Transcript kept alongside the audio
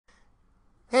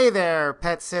Hey there,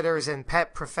 pet sitters and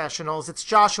pet professionals. It's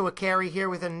Joshua Carey here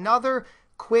with another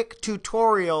quick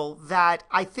tutorial that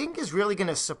I think is really going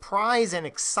to surprise and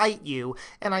excite you.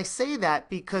 And I say that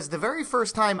because the very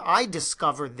first time I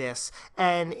discovered this,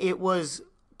 and it was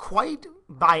quite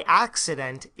by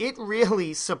accident, it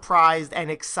really surprised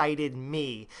and excited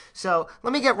me. So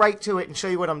let me get right to it and show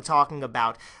you what I'm talking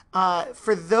about.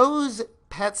 For those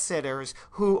pet sitters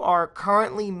who are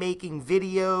currently making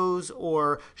videos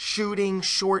or shooting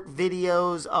short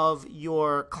videos of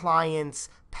your clients'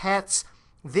 pets,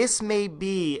 this may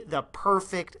be the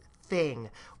perfect thing.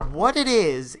 What it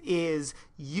is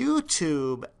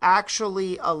YouTube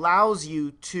actually allows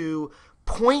you to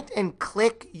point and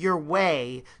click your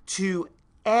way to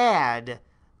add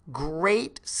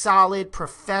great, solid,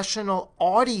 professional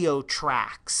audio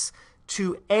tracks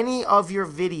to any of your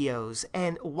videos.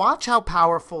 And watch how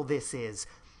powerful this is.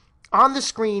 On the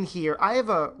screen here, I have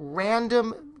a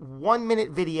random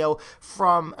 1-minute video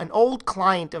from an old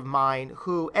client of mine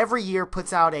who every year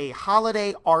puts out a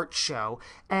holiday art show.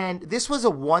 And this was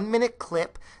a 1-minute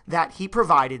clip that he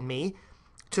provided me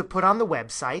to put on the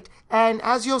website. And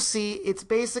as you'll see, it's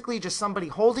basically just somebody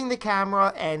holding the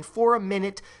camera and for a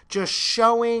minute just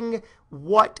showing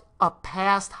what a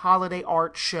past holiday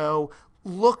art show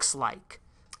looks like.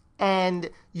 And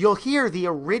you'll hear the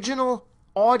original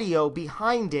audio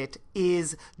behind it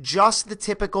is just the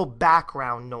typical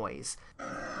background noise.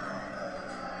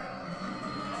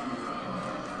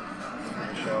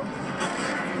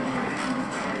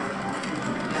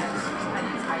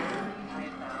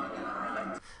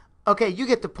 Okay, you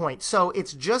get the point. So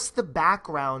it's just the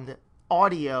background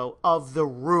audio of the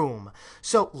room.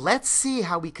 So let's see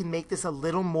how we can make this a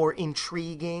little more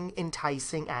intriguing,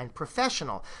 enticing, and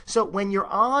professional. So when you're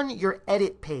on your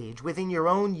edit page within your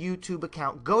own YouTube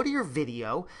account, go to your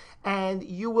video and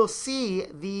you will see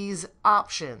these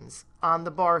options on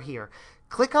the bar here.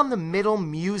 Click on the middle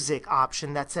music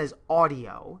option that says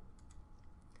audio,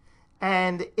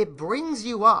 and it brings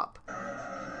you up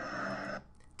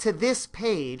to this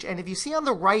page. And if you see on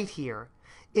the right here,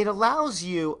 it allows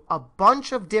you a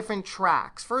bunch of different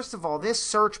tracks. First of all, this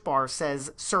search bar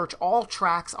says search all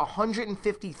tracks,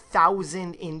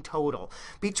 150,000 in total.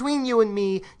 Between you and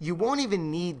me, you won't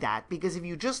even need that, because if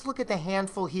you just look at the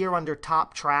handful here under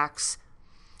top tracks,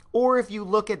 or if you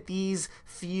look at these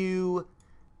few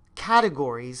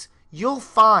categories, you'll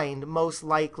find most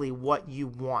likely what you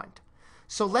want.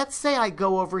 So let's say I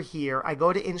go over here, I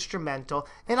go to instrumental,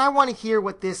 and I want to hear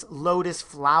what this lotus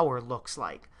flower looks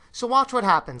like. So watch what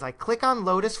happens. I click on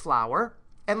Lotus Flower,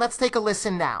 and let's take a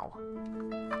listen now.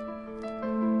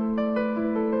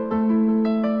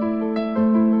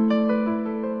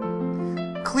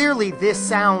 Clearly this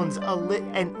sounds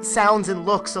and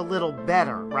looks a little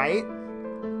better, right?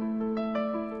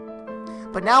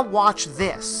 But now watch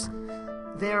this.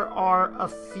 There are a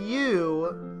few,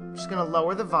 I'm just going to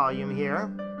lower the volume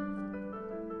here.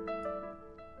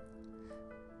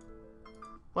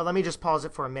 Well, let me just pause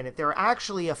it for a minute. There are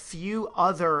actually a few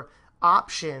other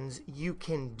options you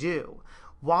can do.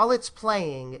 While it's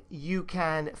playing, you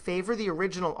can favor the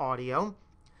original audio,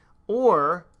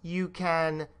 or you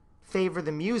can favor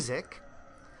the music,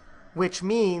 which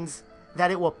means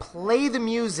that it will play the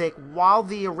music while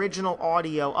the original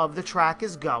audio of the track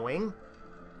is going,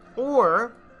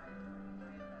 or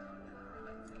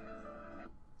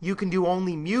you can do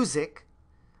only music,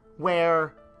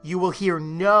 where you will hear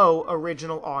no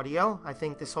original audio. I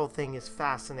think this whole thing is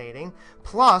fascinating.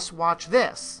 Plus, watch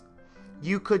this.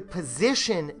 You could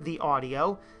position the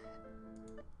audio.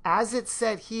 As it's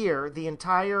said here, the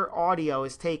entire audio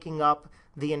is taking up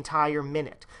the entire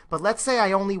minute. But let's say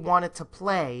I only want it to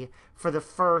play for the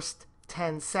first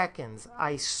 10 seconds.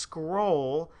 I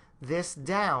scroll this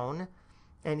down,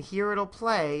 and here it'll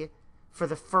play for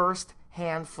the first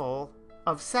handful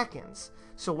of seconds.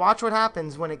 So watch what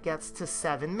happens when it gets to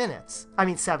 7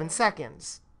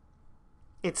 seconds.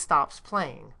 It stops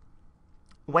playing.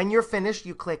 When you're finished,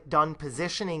 you click Done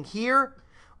Positioning here,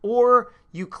 or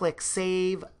you click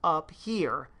Save up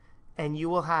here, and you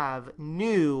will have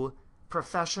new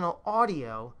professional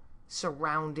audio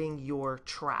surrounding your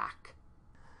track.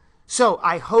 So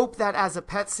I hope that as a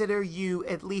pet sitter, you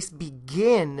at least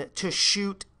begin to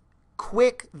shoot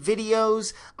quick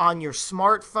videos on your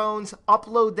smartphones,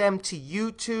 upload them to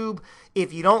YouTube.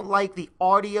 If you don't like the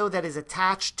audio that is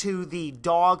attached to the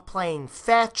dog playing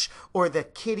fetch or the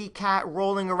kitty cat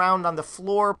rolling around on the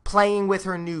floor playing with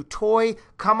her new toy,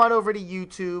 come on over to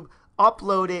YouTube,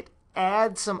 upload it,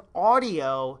 add some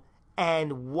audio,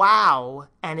 and wow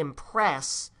and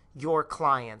impress your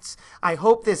clients. I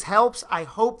hope this helps. I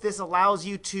hope this allows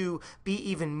you to be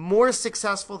even more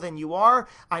successful than you are.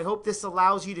 I hope this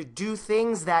allows you to do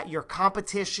things that your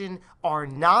competition are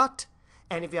not.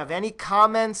 And if you have any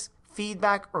comments,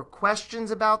 feedback, or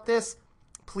questions about this,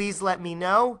 please let me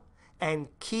know and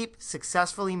keep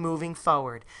successfully moving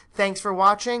forward. Thanks for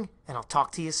watching, and I'll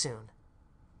talk to you soon.